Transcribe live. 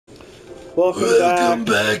Welcome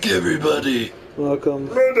back, everybody. Welcome.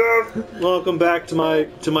 Welcome back to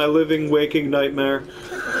my living, waking nightmare.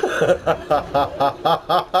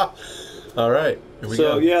 All right, here we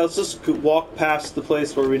go. So yeah, let's just walk past the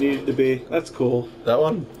place where we needed to be. That's cool. That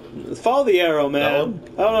one? Follow the arrow, man. That one?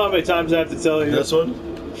 I don't know how many times I have to tell you. This one?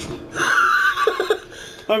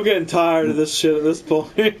 I'm getting tired of this shit at this point.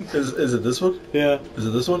 Is it this one? Yeah. Is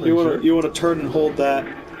it this one? You want to turn and hold that.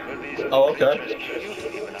 Oh, okay.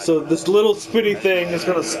 So this little spinny thing is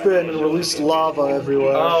gonna spin and release lava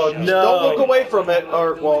everywhere. Oh no! Don't look away from it,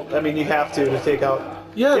 or well, I mean you have to take out.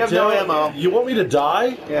 Yeah, you have no ammo. You want me to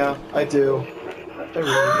die? Yeah, I do. I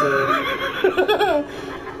really do.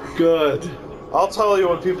 Good. I'll tell you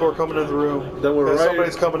when people are coming in the room. Then we're right.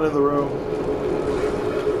 Somebody's coming in the room.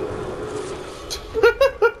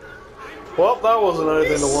 Well, that wasn't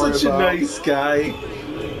anything to worry about. Such a nice guy.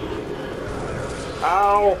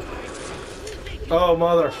 Ow! Oh,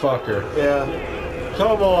 motherfucker. Yeah.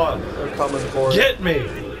 Come on. They're coming for it. Get me!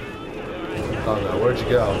 Oh no, where'd you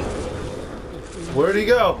go? Where'd he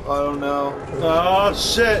go? I don't know. Oh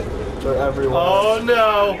shit! They're everywhere. Oh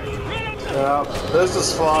no! Yeah. This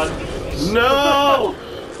is fun. No!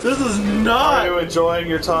 This is not! Are you enjoying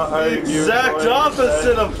your time? The exact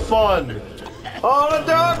opposite of fun! On a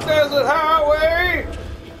dark desert highway!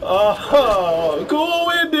 Oh, cool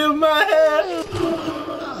wind in my hair!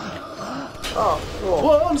 Oh, cool.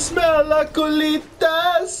 Warm smell like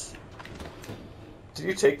colitas! Did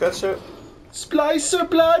you take that shit? Splice of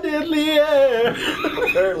blood in the air!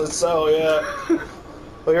 Apparently so, yeah.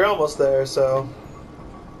 Well, you're almost there, so...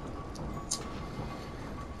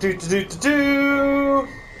 Do-do-do-do-do!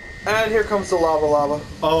 And here comes the lava.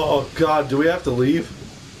 Oh god, do we have to leave?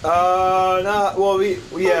 Nah, well, we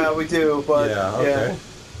do, but... Yeah, okay. Yeah.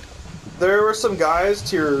 There were some guys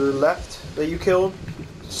to your left that you killed.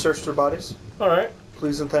 Search their bodies. Alright.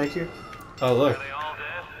 Please and thank you. Oh, look.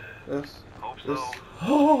 Yes.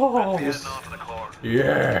 Oh, Yes.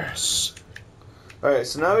 yes. Alright,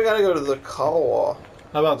 so now we gotta go to the Kawa.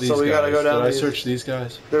 How about these So we guys? gotta go down Did I these- search these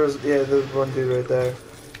guys? There's one dude right there.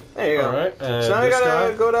 There you go. Alright, and So now we this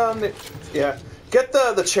gotta guy? go down the... Yeah. Get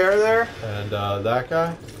the chair there, And that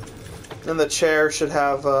guy? and the chair should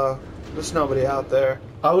have, there's nobody out there.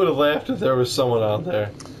 I would have laughed if there was someone out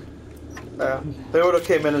there. Yeah. They would have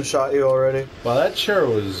came in and shot you already. Wow, that chair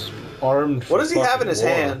was armed for What does he have in fucking his war.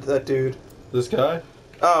 hand, that dude? This guy?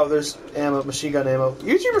 Oh, there's ammo, machine gun ammo.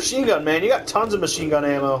 Use your machine gun, man. You got tons of machine gun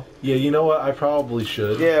ammo. Yeah, you know what? I probably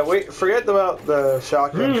should. Yeah, wait, forget about the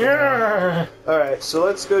shotgun. Yeah. Alright, so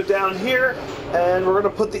let's go down here, and we're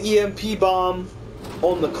gonna put the EMP bomb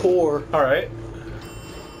on the core. Alright.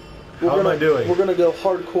 How am I doing? We're gonna go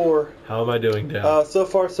hardcore. How am I doing now? So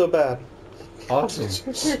far, so bad. Awesome.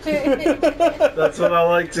 That's what I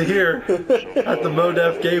like to hear at the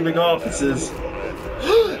Modef Gaming offices.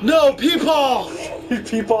 No, people!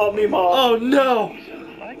 People me, mom. Oh no!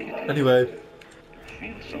 Anyway.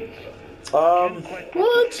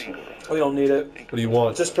 What? We don't need it. What do you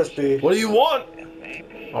want? Just press B. What do you want?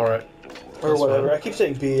 Alright. Or whatever. fine. I keep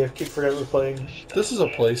saying B. I keep forgetting we're playing. This is a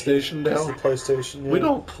PlayStation This is the now. PlayStation. Yeah. We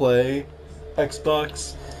don't play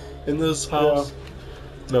Xbox in this house.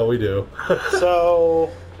 No, we do. So,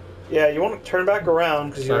 yeah, you want to turn back around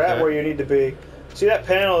because you're at Okay. where you need to be. See that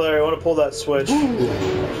panel there? You want to pull that switch.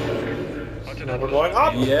 Now we're going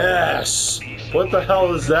up. Yes! What the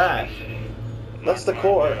hell is that? That's the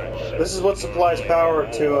core. This is what supplies power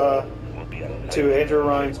to Andrew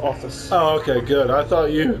Ryan's office. Oh, okay, good. I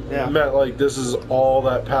thought you meant like this is all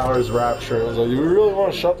that powers Rapture. I was like, you really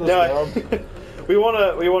want to shut this down? we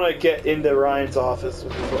wanna get into Ryan's office,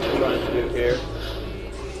 which is what we're trying to do here.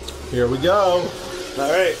 Here we go.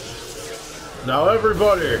 All right. Now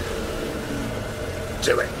everybody,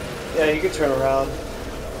 do it. Yeah, you can turn around.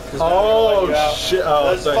 Oh shit! Oh,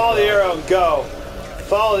 let's thank follow the God. arrow and go.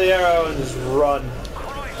 Follow the arrow and just run.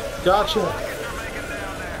 Gotcha.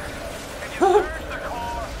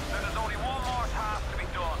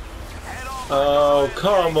 Oh,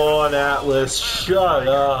 come on, Atlas. Shut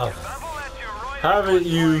up. Haven't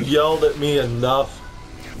you yelled at me enough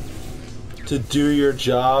to do your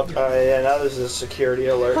job? Yeah, now there's a security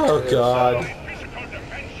alert. Oh, too, God.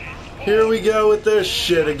 Here we go with this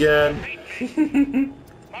shit again.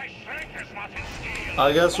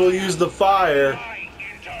 I guess we'll use the fire.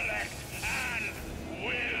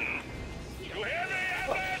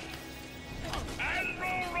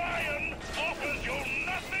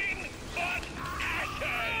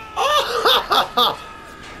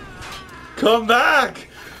 Come back!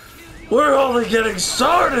 We're only getting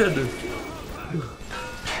started!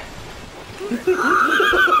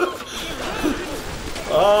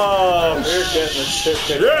 Oh, You're getting the shit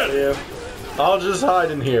kicked out of you. I'll just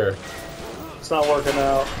hide in here. It's not working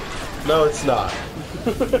out. No, it's not.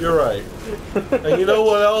 You're right. And you know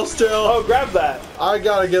what else, Dale? Oh, grab that. I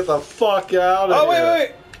gotta get the fuck out of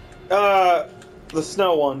here. Oh, wait. The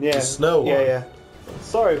snow one, yeah. The snow one. Yeah.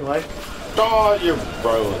 Sorry, Mike. Oh, you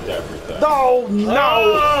ruined everything. No!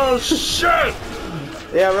 Oh, shit!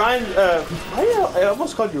 Yeah, Ryan, I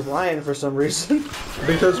almost called you Ryan for some reason.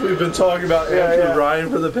 Because we've been talking about Andrew Ryan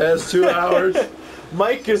for the past 2 hours.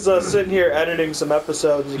 Mike is sitting here editing some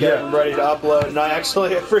episodes and getting ready to upload, and I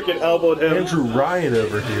actually freaking elbowed him. Andrew Ryan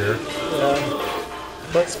over here.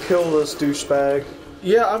 Yeah. Let's kill this douchebag.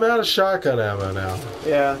 Yeah, I'm out of shotgun ammo now.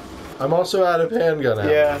 Yeah. I'm also out of handgun ammo.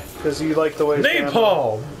 Yeah, because you like the way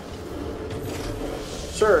Napalm!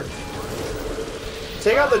 Sure.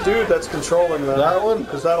 Take out the dude that's controlling them. That one?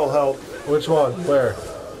 Because that'll help. Which one? Where?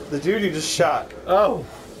 The dude you just shot. Oh,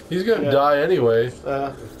 he's gonna die anyway.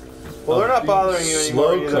 Well, they're not bothering you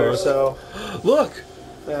anymore either, so... Look!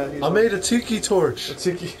 Yeah, I made a tiki torch.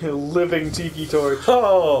 A living tiki torch.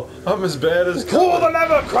 Oh, I'm as bad as... Pull the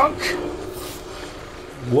lever, Crunk!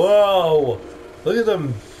 Whoa! Look at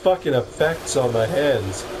them fucking effects on my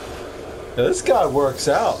hands. Now, this guy works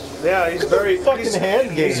out. Yeah, he's very... fucking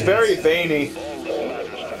hand games. He's very veiny.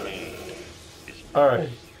 Alright.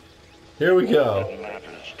 Here we go. What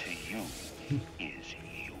matters to you is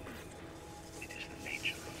you. It is the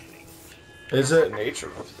nature of things. Is it?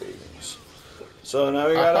 Nature of things. So now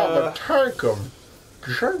we I have gotta... a tank of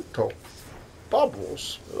gentle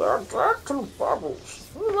bubbles. They're gentle bubbles.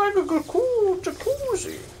 Like a good cool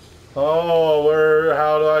jacuzzi. Oh,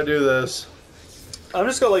 how do I do this? I'm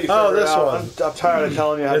just gonna let you figure Oh, this it out. one. I'm tired of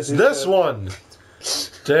telling you how It's to do this shit. one.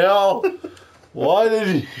 Dale, why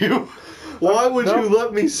would you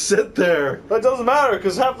let me sit there? That doesn't matter,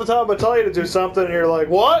 because half the time I tell you to do something and you're like,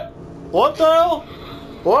 what? What the hell?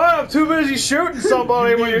 What? I'm too busy shooting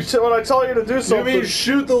somebody when I tell you to do something. You mean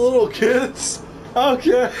shoot the little kids?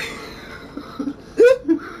 Okay.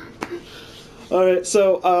 Alright,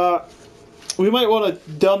 so, we might want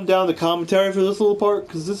to dumb down the commentary for this little part,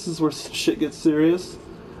 because this is where shit gets serious.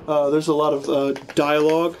 There's a lot of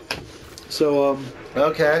dialogue. So,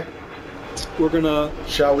 Okay. we're gonna...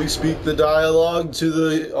 Shall we speak the dialogue to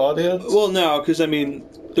the audience? Well, no, because, I mean,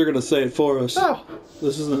 they're gonna say it for us. Oh.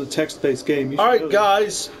 This isn't a text-based game. Alright,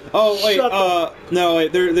 guys. Oh, wait, Shut no,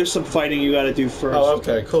 wait, there's some fighting you gotta do first. Oh,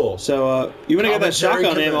 okay, cool. So, you wanna get that Commentary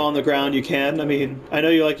shotgun to ammo the- on the ground, you can. I mean, I know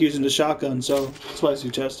you like using the shotgun, so that's why I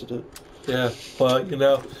suggested it. Yeah, but, you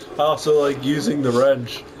know, I also like using the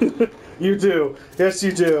wrench. You do. Yes,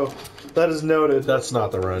 you do. That is noted. That's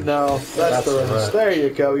not the wrench. No, that's the the wrench. wrench. There you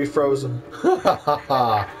go, you froze him. Ha ha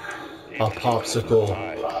ha. A popsicle.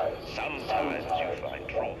 Sometimes you find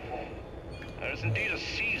truth. There is indeed a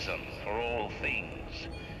season for all things.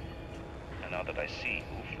 And now that I see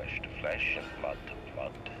you flesh to flesh and blood to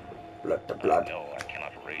blood, Blood to blood. no, I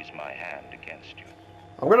cannot raise my hand against you.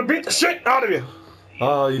 I'm gonna beat the shit out of you.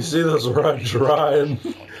 Oh, you see this wrench, Ryan?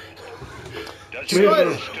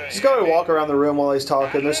 Just go and walk around the room while he's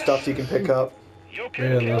talking. There's stuff you can pick up.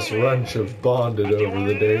 Man, this wrench have bonded over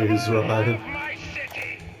the days, Ryan. My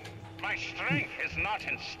city. My strength is not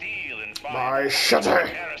in steel and fire. My city.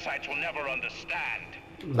 Parasites will never understand.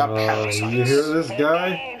 Oh, you hear this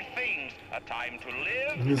guy? All things, a time to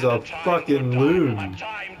live. He's and a time fucking to die, loon. A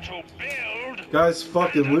time to build. Guy's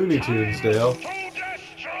fucking Looney Tunes, Dale. To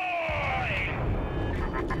destroy.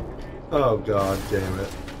 Oh, god damn it.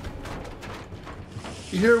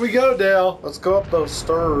 Here we go, Dale. Let's go up those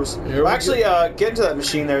stairs. Here we Actually, get into that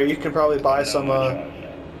machine there. You can probably buy some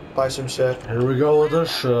shit. Here we go with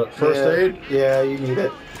this shit. First aid? Yeah, you need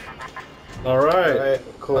it. Alright. Alright,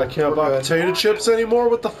 cool. I can't We're buy good. potato chips anymore?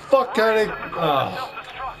 What the fuck kind of...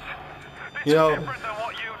 You know...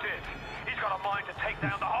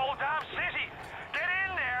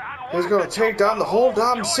 He's gonna take down the whole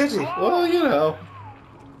damn city. Well, you know...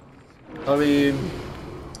 I mean...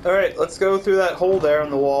 Alright, let's go through that hole there in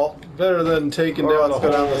the wall. Better than taking Or down let's a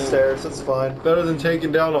go whole... down the stairs, it's fine. Better than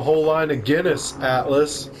taking down a whole line of Guinness,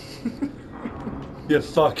 Atlas. You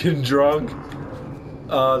fucking drunk.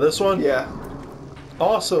 This one? Yeah.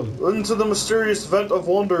 Awesome. Into the mysterious vent of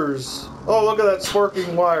wonders. Oh, look at that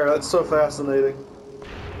sparking wire. That's so fascinating.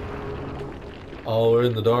 Oh, we're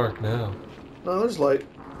in the dark now. No, there's light.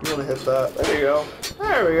 You want to hit that. There you go.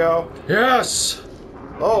 There we go. Yes!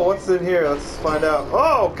 Oh, what's in here? Let's find out.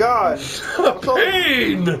 Oh, God!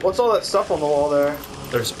 Pain! What's all that stuff on the wall there?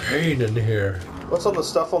 There's pain in here. What's all the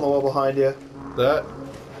stuff on the wall behind you? That...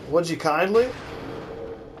 Would you kindly?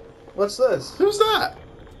 What's this? Who's that?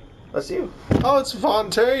 That's you. Oh, it's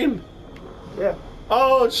Fontaine. Yeah.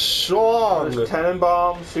 Oh, it's Shuang. There's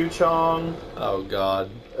Tenenbaum, Suchong. Oh,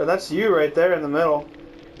 God. And that's you right there in the middle.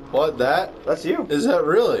 What, that? That's you. Is that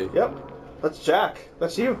really? Yep. That's Jack.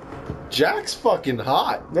 That's you. Jack's fucking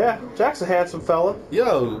hot. Yeah, Jack's a handsome fella.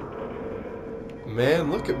 Yo.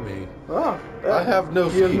 Man, look at me. Oh, yeah. I have no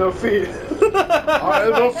feet. You have no feet.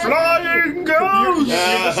 I'm a flying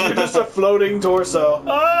ghost! You're just a floating torso.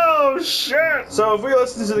 Oh, shit! So if we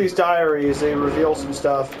listen to these diaries, they reveal some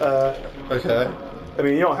stuff. Okay. I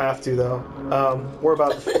mean, you don't have to, though. We're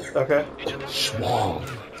about to... Okay. Schwab.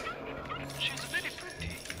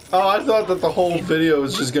 Oh, I thought that the whole video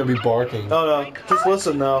was just gonna be barking. Oh, no. Just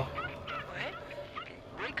listen, though.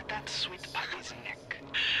 Break that sweet puppy's neck.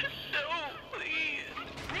 No,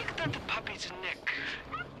 please. Break that puppy's neck.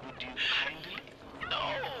 Would you kindly? No.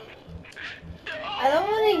 I don't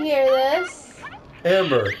want to hear this.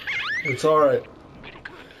 Amber, it's alright.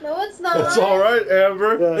 No, it's not. It's alright,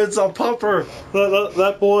 Amber. Yeah. It's a pupper.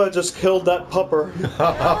 That boy just killed that pupper.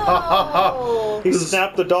 No. He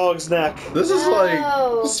snapped the dog's neck. This is like,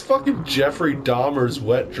 No. this is fucking Jeffrey Dahmer's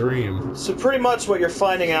wet dream. So pretty much what you're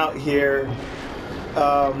finding out here,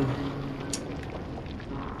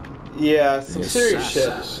 yeah, some serious shit.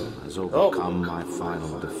 Has overcome my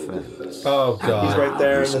final defense. Oh, He's God. right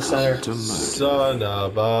there in the center. To murder. Son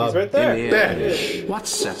of a... He's right there. In the Bitch. end, what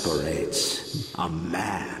separates a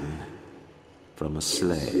man from a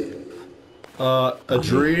slave? A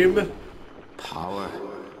dream Power?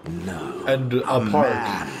 No. and a park.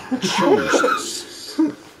 Man chooses.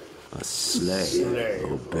 A slave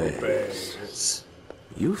obeys.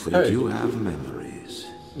 You think Hey. you have memories.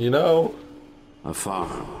 You know? A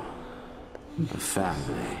farm. A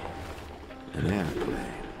family. An airplane.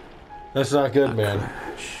 That's not good, man.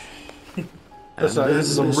 Crash. That's And not, this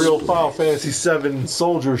is some then real this Final place. Fantasy VII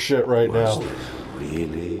soldier shit right Was now. there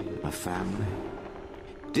really a family?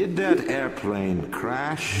 Did that airplane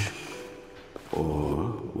crash?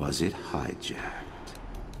 Or was it hijacked?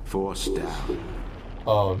 Forced down.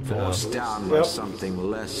 Oh, no. Forced down by something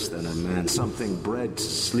less than a man. Something bred to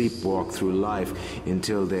sleepwalk through life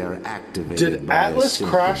until they are activated Did by a Atlas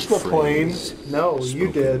simple crash the plane? phrase No, you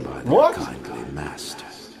spoken did. by their What? kindly master.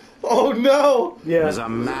 Oh, no! Yeah. As a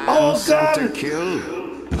man Oh, sent God! to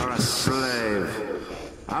kill, or a slave?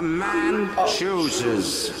 A man chooses.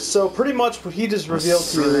 So pretty much what he just A revealed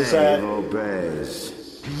to you is slave that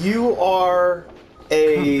obeys. you are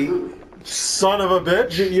a... Son of a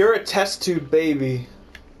bitch! You're a test tube baby.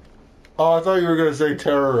 Oh, I thought you were gonna say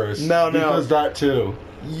terrorist. No. Because that too.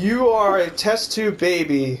 You are a test tube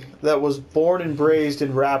baby that was born and raised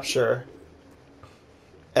in Rapture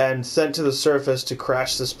and sent to the surface to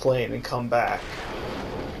crash this plane and come back.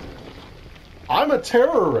 I'm a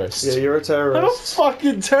terrorist. Yeah, you're a I'm a terrorist.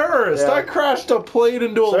 fucking terrorist. Yeah. I crashed a plane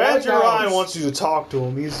into a So Andrew lighthouse. Ryan wants you to talk to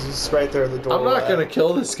him. He's right there at the door. I'm not gonna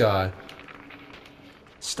kill this guy.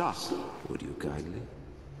 Stop, would you kindly?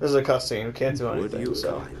 This is a cutscene. We can't do Would anything. you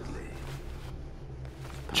So. kindly?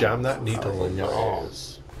 Jam that needle in your arm.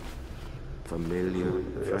 Familiar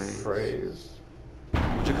phrase. Phrase.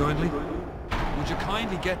 Would you kindly? Would you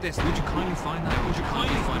kindly get this? Would you kindly find that? Would you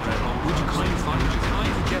kindly find that? Would you kindly find? Would you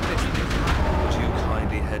kindly get this? Would you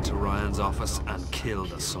kindly head to Ryan's office and kill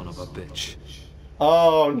the son of a bitch?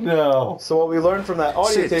 Oh no. So what we learned from that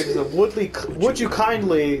audio Sit. tape is that would you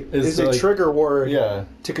kindly is a like- trigger word Yeah.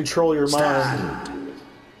 to control your mind. Stand.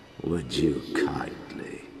 Would you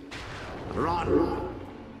kindly? Run.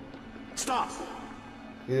 Stop.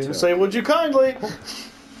 You didn't say would you kindly.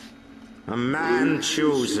 A man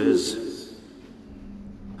chooses.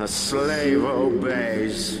 A slave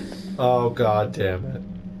obeys. Oh god damn it.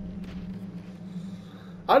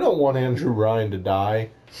 I don't want Andrew Ryan to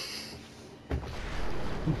die.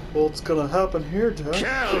 Well, it's gonna happen here, Dad.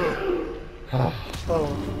 Kill.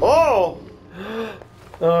 Oh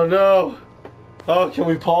Oh no. Oh, can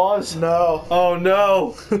we pause? no! Oh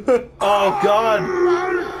no. Oh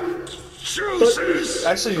god. Chooses.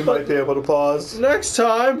 Actually, you might be able to pause. Next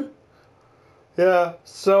time, Yeah.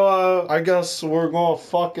 So I guess we're gonna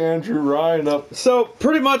fuck Andrew Ryan up. So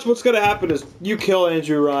pretty much what's gonna happen is you kill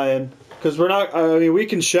Andrew Ryan because we're not. I mean, we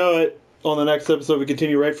can show it on the next episode. We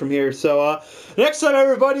continue right from here. So next time,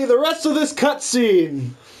 everybody, the rest of this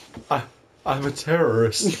cutscene. I'm a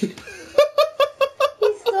terrorist.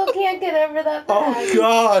 He still can't get over that Oh fact.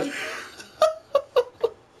 god.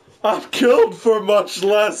 I've killed for much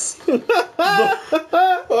less.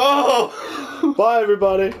 Oh. Bye,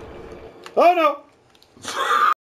 everybody. Oh no.